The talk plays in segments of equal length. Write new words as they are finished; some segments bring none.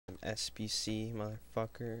SBC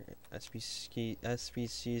motherfucker.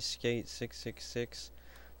 SBC skate 666.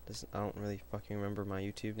 I don't really fucking remember my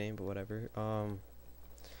YouTube name, but whatever.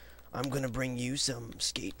 I'm gonna bring you some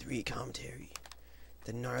Skate 3 commentary.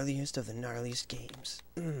 The gnarliest of the gnarliest games.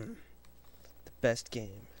 The best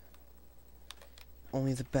game.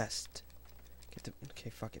 Only the best. Okay,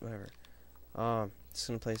 fuck it, whatever. Just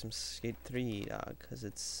gonna play some Skate 3, dog, cause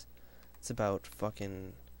it's about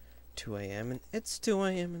fucking 2 a.m. and it's 2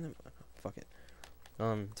 a.m. in the fuck it.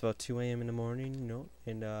 It's about 2 a.m. in the morning, you know,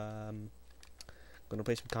 and gonna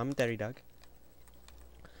play some commentary, dog.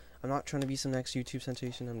 I'm not trying to be some next YouTube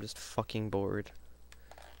sensation. I'm just fucking bored.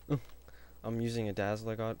 I'm using a dazzle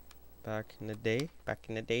I got back in the day,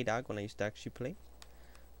 dog, when I used to actually play.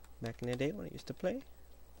 Back in the day when I used to play.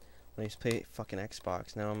 When I used to play fucking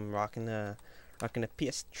Xbox. Now I'm rocking the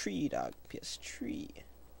PS3, dog. PS3.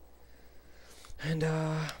 And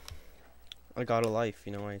I got a life,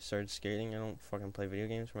 you know. I started skating. I don't fucking play video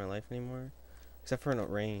games for my life anymore, except for when it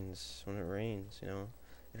rains. When it rains, you know,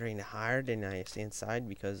 it rained hard, and I stay inside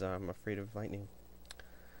because I'm afraid of lightning.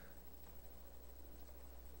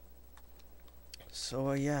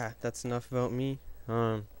 So yeah, that's enough about me.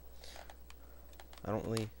 I don't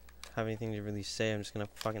really have anything to really say. I'm just gonna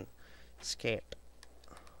fucking skate.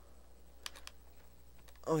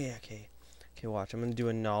 Oh yeah, okay, watch. I'm gonna do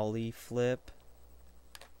a nollie flip.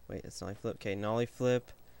 Wait, it's nollie flip. Okay, nollie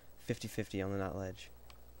flip, 50-50 on the nut ledge.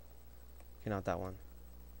 Okay, not that one.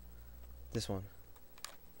 This one.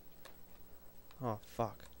 Oh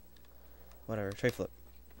fuck. Whatever. Tray flip.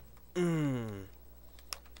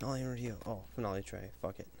 Nollie review. Oh, nollie tray.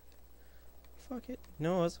 Fuck it. Fuck it.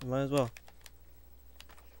 No, might as well.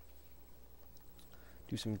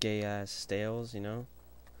 Do some gay ass stales, you know.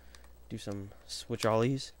 Do some switch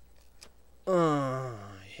ollies.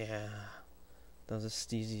 Yeah. That was the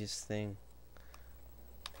steeziest thing.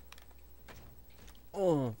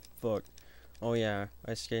 Oh fuck. Oh yeah,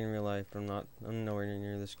 I skate in real life, but I'm nowhere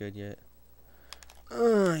near this good yet.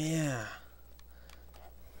 Yeah.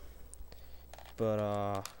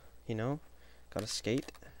 But you know, gotta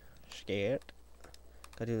skate.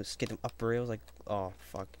 Gotta skate them up rails like, oh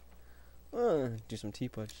fuck. Do some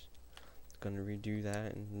T-push. Gonna redo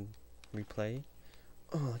that and replay.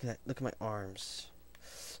 Oh, look at that. Look at my arms.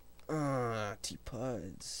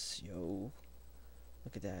 T-puds, yo.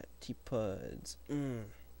 Look at that. T-puds.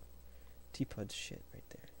 T-puds shit right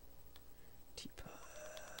there. T-pud.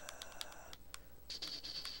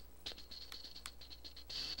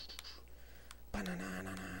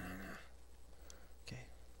 Banana. Okay.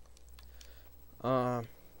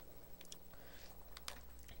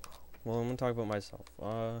 Well, I'm gonna talk about myself.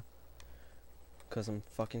 Cause I'm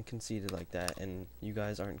fucking conceited like that, and you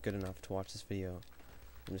guys aren't good enough to watch this video.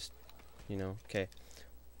 I'm just, you know, okay.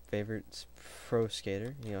 Favorite pro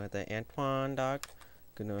skater, you know, the Antoine, dog.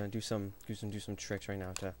 Gonna do some tricks right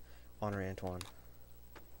now to honor Antoine.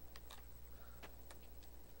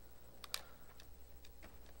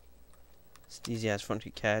 Steezy ass front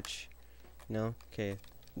feet catch. No, okay,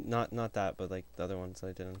 not that, but like the other ones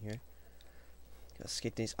I did on here. Gotta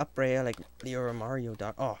skate these up rail like Leo or Mario,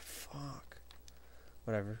 dog. Oh fuck.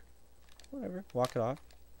 Whatever. Walk it off.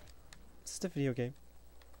 It's just a video game.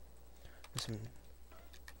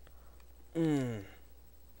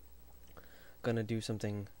 Gonna do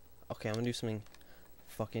something. Okay, I'm gonna do something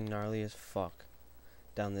fucking gnarly as fuck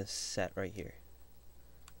down this set right here.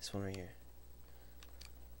 This one right here.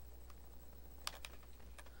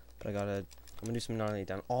 But I'm gonna do some gnarly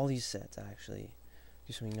down all these sets actually.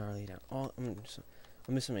 Do something gnarly down all. I'm gonna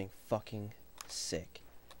do something fucking sick.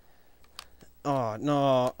 Oh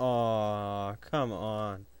no! Oh, come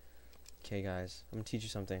on. Okay, guys, I'm gonna teach you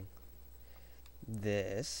something.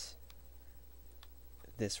 This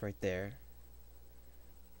right there.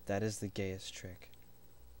 That is the gayest trick.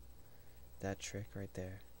 That trick right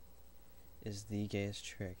there is the gayest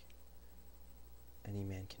trick any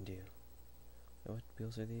man can do. What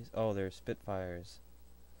wheels are these? Oh, they're Spitfires.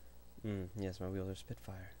 Yes, my wheels are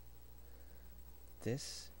Spitfire.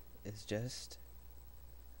 This is just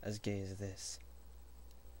as gay as this.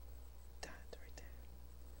 That right there.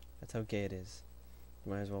 That's how gay it is.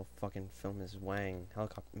 You might as well fucking film this wang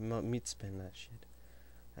helicopter meat spin that shit.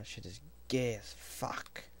 That shit is gay as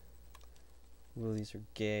fuck. Wheelies are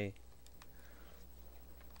gay.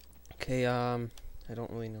 Okay, I don't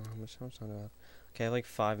really know how much time I have. Okay, I have like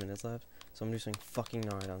 5 minutes left, so I'm gonna do something fucking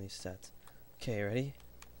gnarly on these sets. Okay, ready?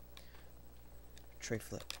 Tray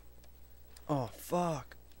flip. Oh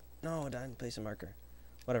fuck! No, I didn't place a marker.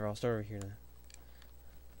 Whatever, I'll start over here now.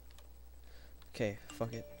 Okay,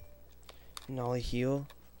 fuck it. Nollie heel.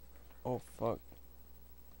 Oh fuck.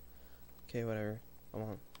 Okay, whatever.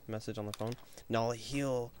 I'm message on the phone. Null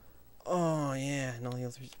heal. Oh yeah, null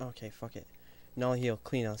heal 3. Okay, fuck it. Null heal,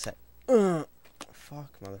 clean out set.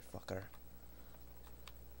 Fuck, motherfucker.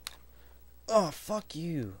 Oh, fuck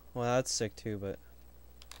you. Well, that's sick too, but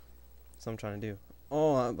that's what I'm trying to do.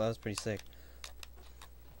 Oh, that was pretty sick.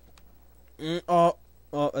 Oh,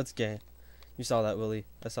 that's gay. You saw that, Willie.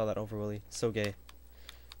 I saw that over Willie. So gay.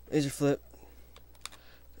 Laser flip.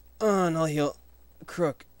 Null heal.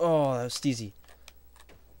 Crook. Oh, that was steezy.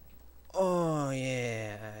 Oh,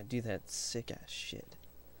 yeah. Do that sick ass shit.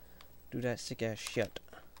 Do that sick ass shit.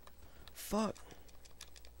 Fuck.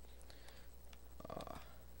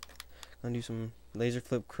 Gonna do some laser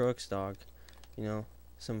flip crooks, dog. You know,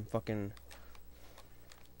 some fucking.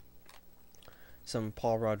 Some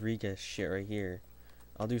Paul Rodriguez shit right here.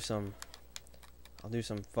 I'll do some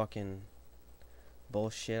fucking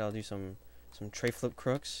bullshit. I'll do some tray flip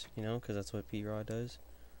crooks, you know, because that's what P-Rod does.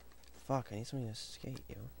 Fuck, I need something to skate,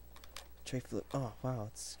 yo. Tray flip. Oh, wow,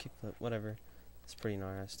 it's kick flip. Whatever. It's pretty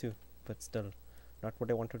nice, too. But still, not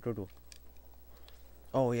what I wanted to do.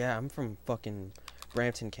 Oh, yeah, I'm from fucking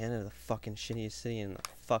Brampton, Canada, the fucking shittiest city in the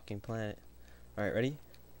fucking planet. Alright, ready?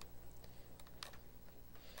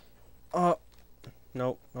 Oh,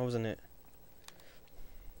 nope, that wasn't it.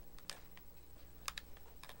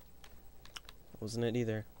 Wasn't it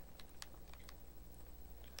either.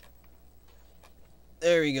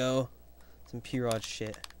 There we go. Some P-Rod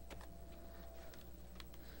shit.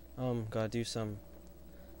 Gotta do some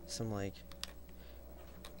like.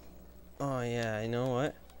 Oh yeah, you know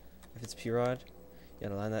what? If it's P-Rod, you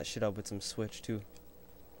gotta line that shit up with some switch too.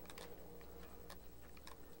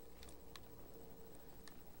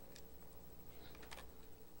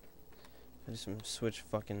 Do some switch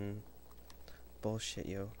fucking bullshit,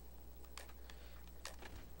 yo.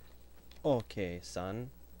 Okay,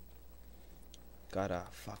 son. Gotta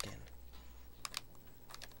fucking.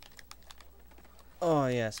 Oh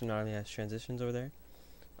yeah, some gnarly ass transitions over there.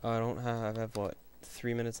 I have what,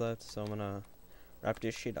 3 minutes left, so I'm gonna wrap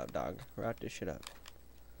this shit up, dog. Wrap this shit up.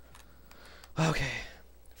 Okay,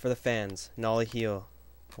 for the fans, nollie heel,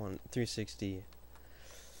 360.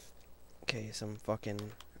 Okay, some fucking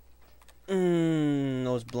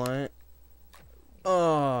nose blunt.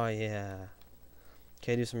 Oh yeah.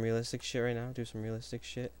 Okay, do some realistic shit right now. Do some realistic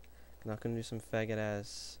shit. I'm not gonna do some faggot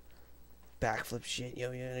ass backflip shit.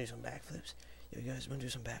 Yo, you gonna do some backflips? Yo, you guys wanna do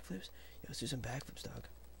some backflips? Yo, let's do some backflips, dog.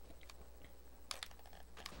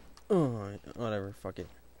 Oh, whatever, fuck it.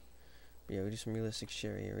 But yeah, we do some realistic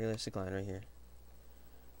shit right here. Realistic line right here.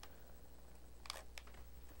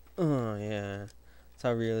 Oh, yeah. That's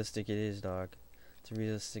how realistic it is, dog. It's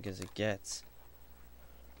realistic as it gets.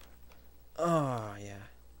 Oh, yeah.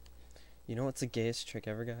 You know what's the gayest trick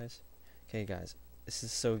ever, guys? Okay, guys. This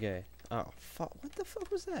is so gay. Oh, fuck. What the fuck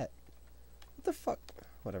was that? What the fuck?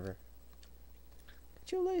 Whatever.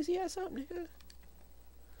 Get your lazy ass up, nigga.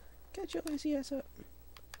 Get your lazy ass up.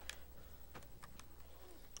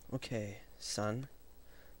 Okay, son.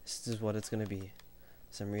 This is what it's gonna be.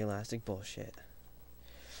 Some realistic bullshit.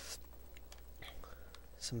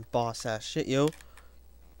 Some boss ass shit, yo.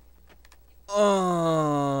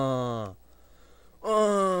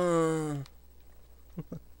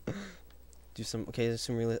 Do some, okay, there's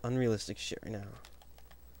some unrealistic shit right now.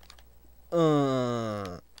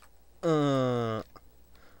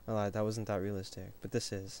 I lied, that wasn't that realistic, but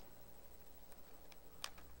this is.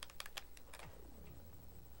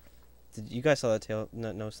 Did you guys saw that tail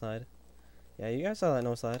no slide? Yeah, you guys saw that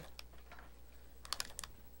no slide.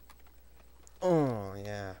 Oh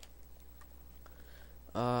yeah.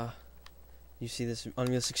 You see this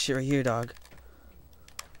unrealistic shit right here, dog?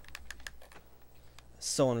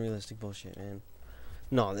 So unrealistic bullshit, man.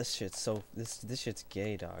 No, this shit's so this shit's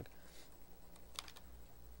gay, dog.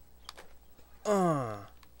 Or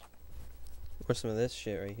some of this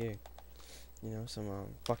shit right here. You know, some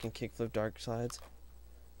fucking kickflip dark slides.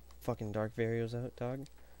 Fucking dark varios out, dog.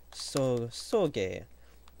 So gay.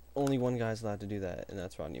 Only one guy's allowed to do that, and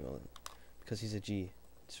that's Rodney Mullen. Because he's a G.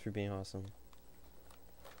 Just for being awesome.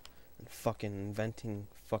 And fucking inventing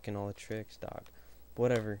fucking all the tricks, dog.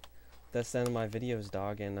 Whatever. That's the end of my videos,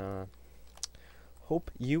 dog, and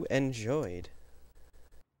hope you enjoyed.